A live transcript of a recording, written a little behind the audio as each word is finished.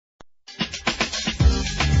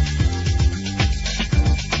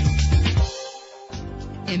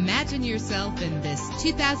Imagine yourself in this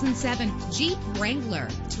 2007 Jeep Wrangler.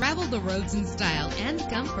 Travel the roads in style and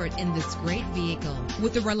comfort in this great vehicle.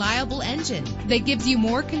 With a reliable engine that gives you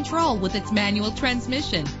more control with its manual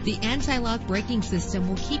transmission, the anti-lock braking system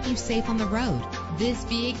will keep you safe on the road. This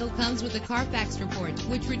vehicle comes with a Carfax report,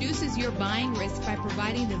 which reduces your buying risk by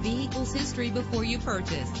providing the vehicle's history before you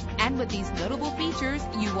purchase. And with these notable features,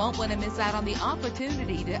 you won't want to miss out on the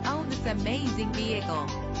opportunity to own this amazing vehicle.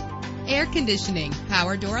 Air conditioning,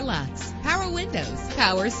 power door locks, power windows,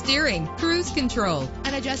 power steering, cruise control,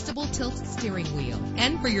 an adjustable tilt steering wheel.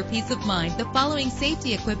 And for your peace of mind, the following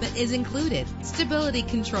safety equipment is included: stability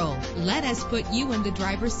control. Let us put you in the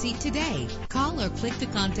driver's seat today. Call or click to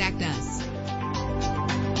contact us.